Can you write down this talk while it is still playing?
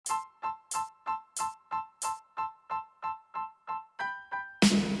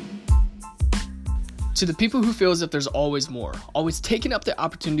To the people who feel as if there's always more, always taking up the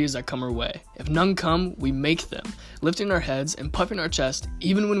opportunities that come our way. If none come, we make them, lifting our heads and puffing our chest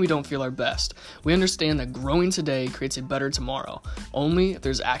even when we don't feel our best. We understand that growing today creates a better tomorrow, only if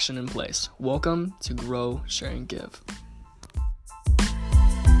there's action in place. Welcome to Grow, Share, and Give.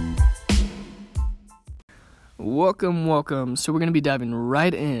 Welcome. So we're going to be diving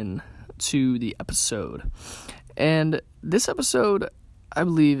right in to the episode. And this episode, I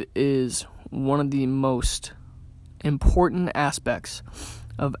believe, is one of the most important aspects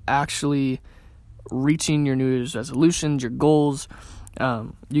of actually reaching your New Year's resolutions, your goals.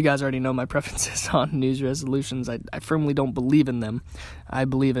 You guys already know my preferences on New Year's resolutions. I firmly don't believe in them. I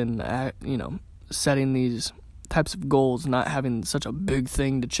believe in, setting these types of goals, not having such a big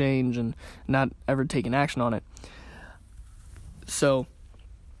thing to change and not ever taking action on it. So,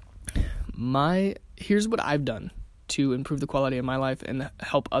 here's what I've done to improve the quality of my life and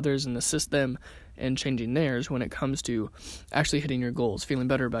help others and assist them in changing theirs when it comes to actually hitting your goals, feeling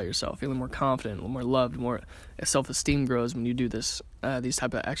better about yourself, feeling more confident, more loved, more self-esteem grows when you do these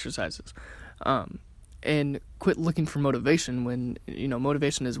type of exercises. And quit looking for motivation when,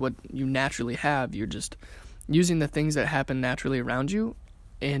 motivation is what you naturally have. You're just using the things that happen naturally around you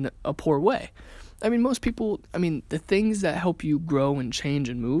in a poor way. Most people, the things that help you grow and change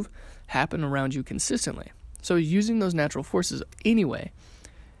and move happen around you consistently. So using those natural forces anyway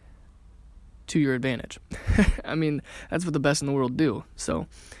to your advantage. That's what the best in the world do. So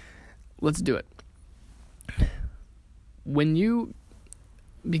let's do it. When you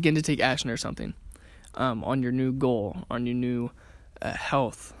begin to take action or something on your new goal, on your new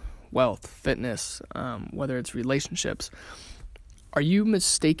health, wealth, fitness, whether it's relationships, are you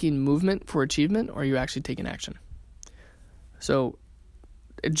mistaking movement for achievement, or are you actually taking action? So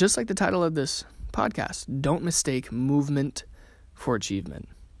just like the title of this podcast, don't mistake movement for achievement.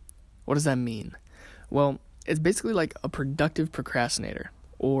 What does that mean? Well, it's basically like a productive procrastinator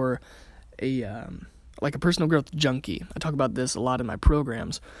or a personal growth junkie. I talk about this a lot in my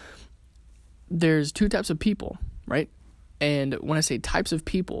programs. There's two types of people, right? And when I say types of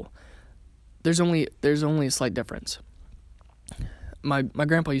people, there's only a slight difference. My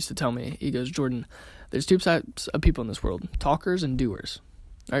grandpa used to tell me, he goes, Jordan, there's two types of people in this world, talkers and doers.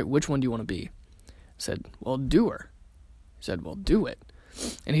 All right, which one do you want to be? I said, well, doer. He said, well, do it.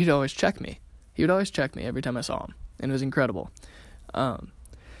 And he'd always check me. He would always check me every time I saw him. And it was incredible.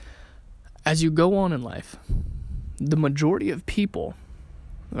 As you go on in life, the majority of people,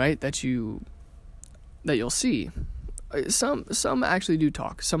 right, that you'll see, some actually do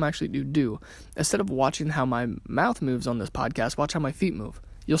talk, some actually do. Instead of watching how my mouth moves on this podcast, watch how my feet move.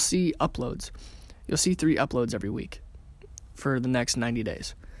 You'll see uploads. You'll see 3 uploads every week for the next 90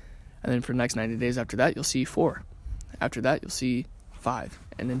 days. And then for the next 90 days after that, you'll see 4. After that, you'll see 5.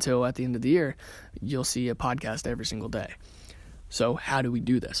 And until at the end of the year, you'll see a podcast every single day. So how do we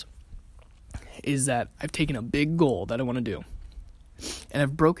do this? Is that I've taken a big goal that I want to do, and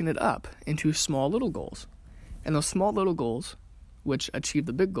I've broken it up into small little goals. And those small little goals, which achieve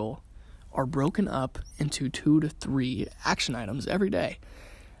the big goal, are broken up into 2 to 3 action items every day.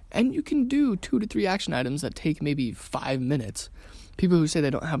 And you can do 2 to 3 action items that take maybe 5 minutes. People who say they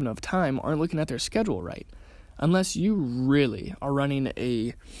don't have enough time aren't looking at their schedule right. Unless you really are running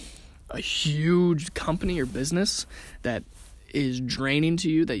a huge company or business that is draining to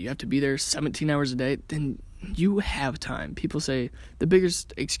you, that you have to be there 17 hours a day, then you have time. People say the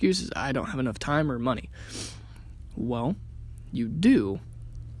biggest excuse is, I don't have enough time or money. Well, you do.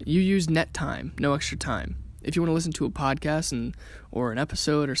 You use net time, no extra time. If you want to listen to a podcast or an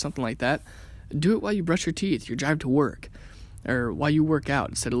episode or something like that, do it while you brush your teeth, your drive to work, or while you work out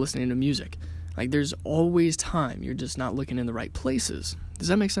instead of listening to music. There's always time. You're just not looking in the right places. Does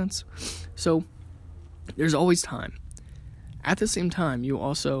that make sense? So there's always time. At the same time, you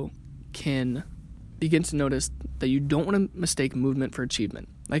also can begin to notice that you don't want to mistake movement for achievement.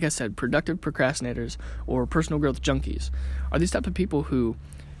 Like I said, productive procrastinators or personal growth junkies are these type of people who,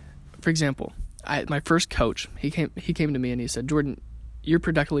 for example, my first coach, he came to me and he said, Jordan, you're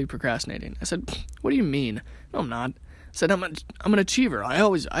productively procrastinating. I said, what do you mean? No, I'm not. I said, I'm an achiever. I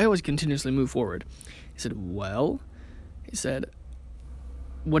always continuously move forward. He said, well,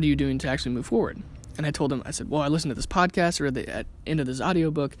 what are you doing to actually move forward? And I told him, I said, well, I listened to this podcast, or at the end of this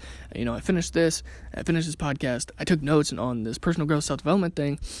audiobook, I finished this podcast, I took notes on this personal growth, self-development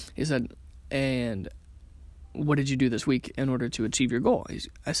thing. He said, and what did you do this week in order to achieve your goal?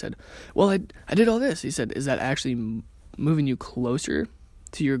 I said, well, I did all this. He said, is that actually moving you closer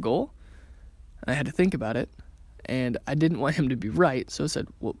to your goal? And I had to think about it, and I didn't want him to be right, so I said,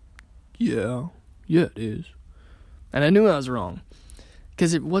 well, yeah, it is. And I knew I was wrong,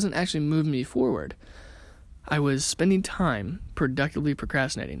 because it wasn't actually moving me forward. I was spending time productively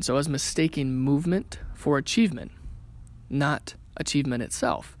procrastinating. So I was mistaking movement for achievement, not achievement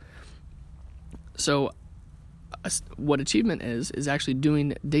itself. So what achievement is actually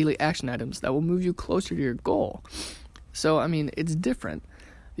doing daily action items that will move you closer to your goal. So, I mean, it's different,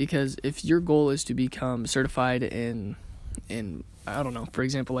 because if your goal is to become certified in I don't know, for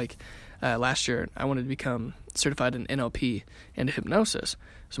example, like last year, I wanted to become certified in NLP and hypnosis.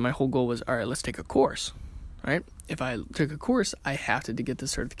 So my whole goal was, all right, let's take a course, right? If I took a course, I have to get the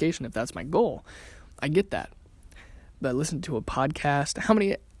certification if that's my goal. I get that. But listen to a podcast. How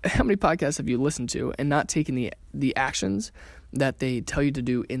many podcasts have you listened to and not taken the actions that they tell you to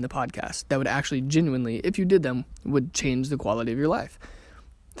do in the podcast that would actually genuinely, if you did them, would change the quality of your life?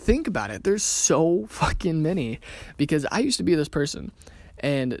 Think about it. There's so fucking many, because I used to be this person,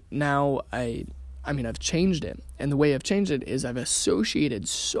 and now I've changed it. And the way I've changed it is I've associated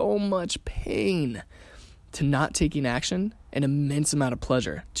so much pain to not taking action, an immense amount of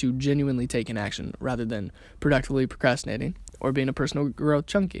pleasure to genuinely taking action rather than productively procrastinating or being a personal growth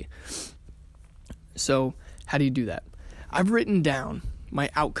junkie. So how do you do that? I've written down my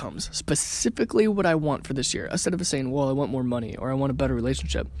outcomes, specifically what I want for this year, instead of saying, well, I want more money or I want a better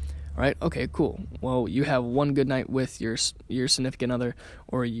relationship. All right, okay, cool. Well, you have one good night with your significant other,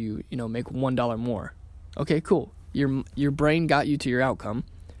 or you make $1 more. Okay, cool. Your brain got you to your outcome,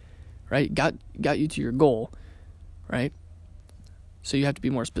 right? Got you to your goal, right? So you have to be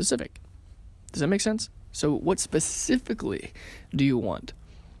more specific. Does that make sense? So what specifically do you want?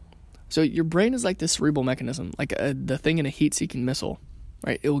 So your brain is like this cerebral mechanism, like the thing in a heat-seeking missile,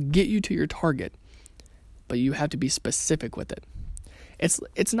 right? It will get you to your target, but you have to be specific with it.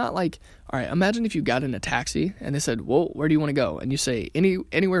 It's not like, all right, imagine if you got in a taxi and they said, well, where do you want to go? And you say,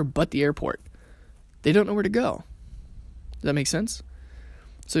 anywhere but the airport. They don't know where to go. Does that make sense?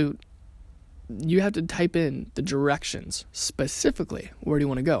 So you have to type in the directions specifically. Where do you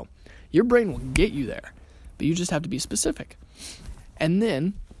want to go? Your brain will get you there, but you just have to be specific. And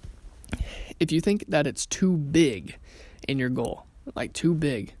then if you think that it's too big in your goal, like too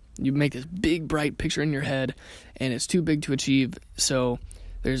big, you make this big, bright picture in your head, and it's too big to achieve, so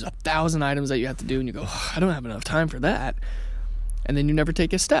there's 1,000 items that you have to do, and you go, I don't have enough time for that, and then you never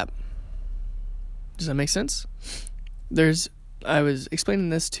take a step. Does that make sense? I was explaining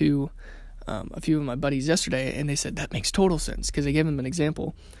this to a few of my buddies yesterday, and they said, that makes total sense, because I gave them an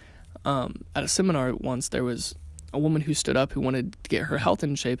example. At a seminar once, there was a woman who stood up who wanted to get her health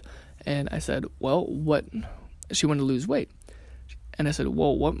in shape, and I said, well, she wanted to lose weight. And I said,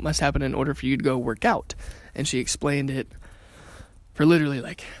 well, what must happen in order for you to go work out? And she explained it for literally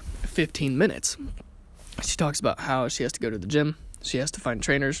like 15 minutes. She talks about how she has to go to the gym. She has to find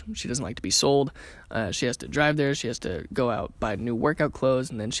trainers. She doesn't like to be sold. She has to drive there. She has to go out, buy new workout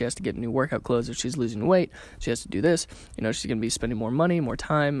clothes, and then she has to get new workout clothes if she's losing weight. She has to do this. She's going to be spending more money, more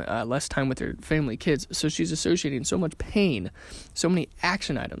time, less time with her family, kids. So she's associating so much pain, so many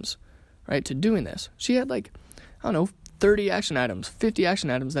action items, right, to doing this. She had 30 action items, 50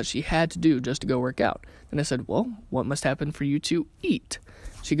 action items that she had to do just to go work out. And I said, well, what must happen for you to eat?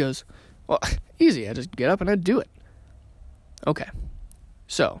 She goes, well, easy. I just get up and I do it. Okay.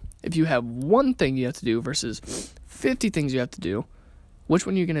 So if you have one thing you have to do versus 50 things you have to do, which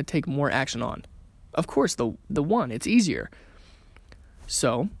one are you going to take more action on? Of course, the one. It's easier.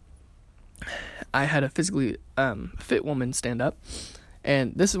 So I had a physically fit woman stand up.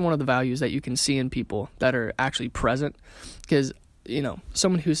 And this is one of the values that you can see in people that are actually present. Because,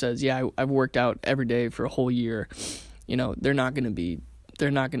 someone who says, yeah, I've worked out every day for a whole year, they're not going to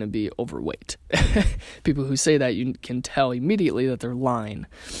be overweight. People who say that, you can tell immediately that they're lying.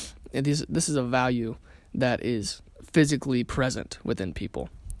 And this is a value that is physically present within people.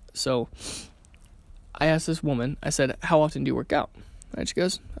 So I asked this woman, I said, how often do you work out? And she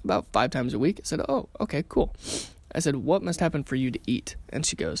goes, about 5 times a week. I said, oh, okay, cool. I said, what must happen for you to eat? And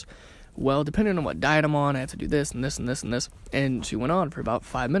she goes, well, depending on what diet I'm on, I have to do this and this and this and this. And she went on for about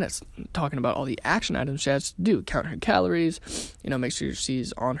 5 minutes talking about all the action items she has to do, count her calories, make sure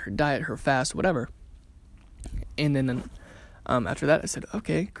she's on her diet, her fast, whatever. And then after that, I said,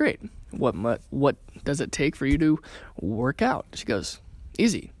 okay, great. What does it take for you to work out? She goes,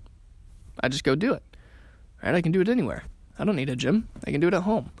 easy. I just go do it. Right? I can do it anywhere. I don't need a gym. I can do it at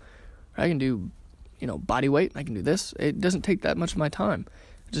home. I can do body weight, I can do this. It doesn't take that much of my time.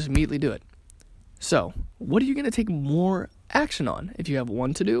 I just immediately do it. So, what are you going to take more action on if you have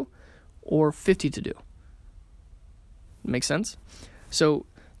 1 to do or 50 to do? Make sense? So,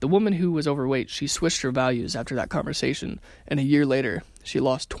 the woman who was overweight, she switched her values after that conversation, and a year later, she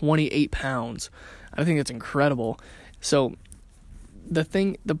lost 28 pounds. I think that's incredible. So,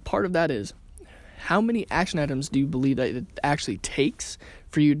 the part of that is how many action items do you believe that it actually takes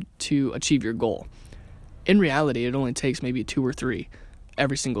for you to achieve your goal? In reality, it only takes maybe 2 or 3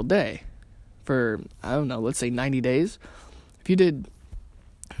 every single day for, I don't know, let's say 90 days. If you did,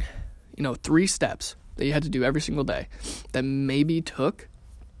 3 steps that you had to do every single day that maybe took,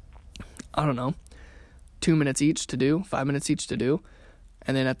 2 minutes each to do, 5 minutes each to do,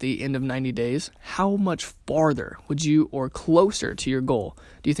 and then at the end of 90 days, how much farther would you, or closer to your goal,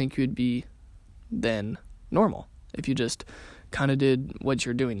 do you think you'd be than normal if you just kind of did what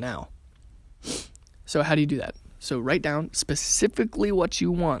you're doing now? So how do you do that? So write down specifically what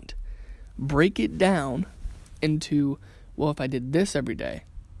you want. Break it down into, well, if I did this every day,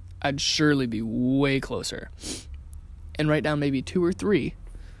 I'd surely be way closer. And write down maybe 2 or 3,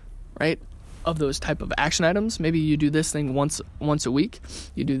 right, of those type of action items. Maybe you do this thing once a week,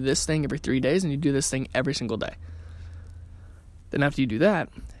 you do this thing every 3 days, and you do this thing every single day. Then after you do that,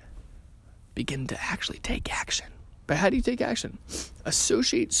 begin to actually take action. But how do you take action?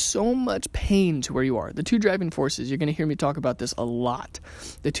 Associate so much pain to where you are. The 2 driving forces, you're going to hear me talk about this a lot.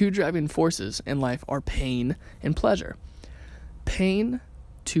 The 2 driving forces in life are pain and pleasure. Pain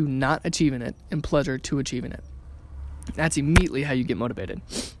to not achieving it, and pleasure to achieving it. That's immediately how you get motivated.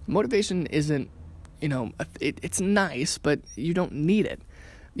 Motivation isn't, it's nice, but you don't need it.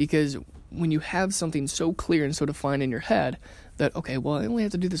 Because when you have something so clear and so defined in your head that, okay, well, I only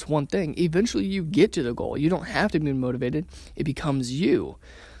have to do this one thing, eventually you get to the goal. You don't have to be motivated. It becomes you.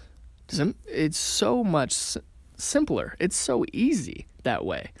 It's so much simpler. It's so easy that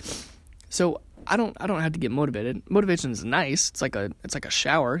way. So I don't have to get motivated. Motivation is nice. It's like a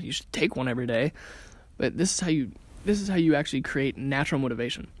shower. You should take one every day. But this is how you actually create natural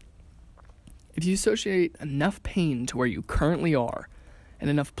motivation. If you associate enough pain to where you currently are and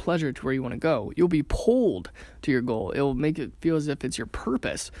enough pleasure to where you want to go, you'll be pulled to your goal. It'll make it feel as if it's your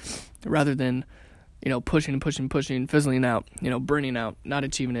purpose rather than, pushing, fizzling out, burning out, not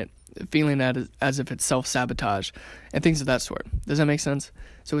achieving it, feeling that as if it's self-sabotage and things of that sort. Does that make sense?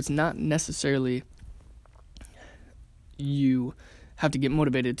 So it's not necessarily you have to get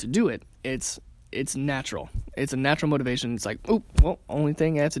motivated to do it. It's natural. It's a natural motivation. It's like, only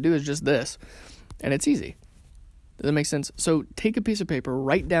thing I have to do is just this. And it's easy. Does that make sense? So take a piece of paper,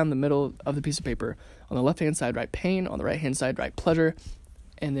 write down the middle of the piece of paper. On the left-hand side, write pain. On the right-hand side, write pleasure.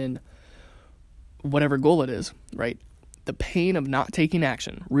 And then whatever goal it is, right? The pain of not taking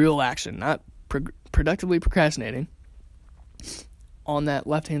action, real action, not productively procrastinating. On that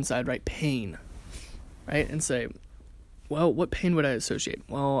left-hand side, write pain, right? And say, well, what pain would I associate?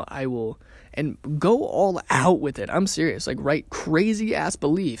 Well, I will, and go all out with it. I'm serious. Like, write crazy ass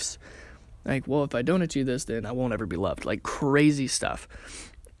beliefs. Like, well, if I don't achieve this, then I won't ever be loved. Like, crazy stuff.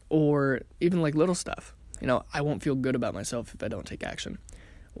 Or even like little stuff. I won't feel good about myself if I don't take action.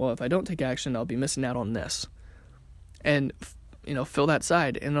 Well, if I don't take action, I'll be missing out on this. And, fill that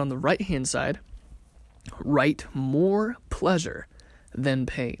side. And on the right-hand side, write more pleasure than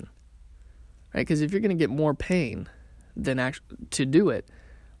pain. Right? Because if you're going to get more pain than to do it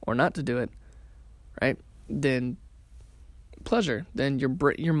or not to do it, right, then pleasure, then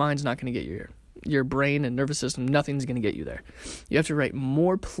your mind's not going to get you here. Your brain and nervous system, nothing's going to get you there. You have to write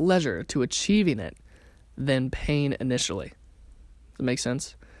more pleasure to achieving it than pain initially. Does that make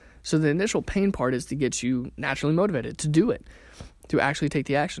sense? So the initial pain part is to get you naturally motivated to do it, to actually take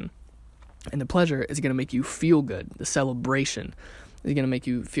the action. And the pleasure is going to make you feel good. The celebration is going to make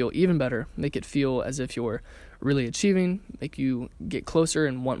you feel even better, make it feel as if you're really achieving, make you get closer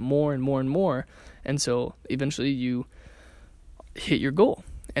and want more and more and more. And so eventually you hit your goal,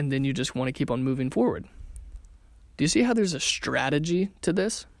 and then you just want to keep on moving forward. Do you see how there's a strategy to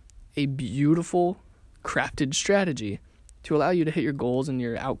this? A beautiful, crafted strategy to allow you to hit your goals and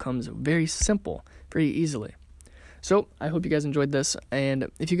your outcomes very simple, very easily. So I hope you guys enjoyed this, and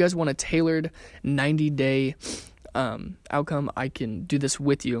if you guys want a tailored 90-day outcome, I can do this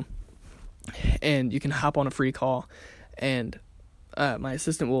with you, and you can hop on a free call, and my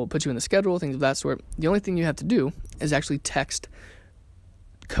assistant will put you in the schedule, things of that sort. The only thing you have to do is actually text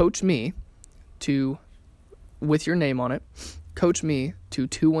Coach Me with your name on it, Coach Me to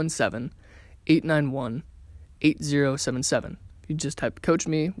 217-891-8077. You just type Coach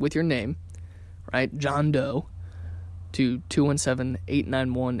Me with your name, right, John Doe, to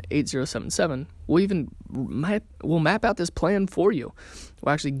 217-891-8077. We'll map out this plan for you.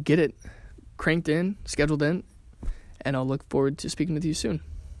 We'll actually get it cranked in, scheduled in, and I'll look forward to speaking with you soon.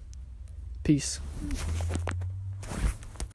 Peace.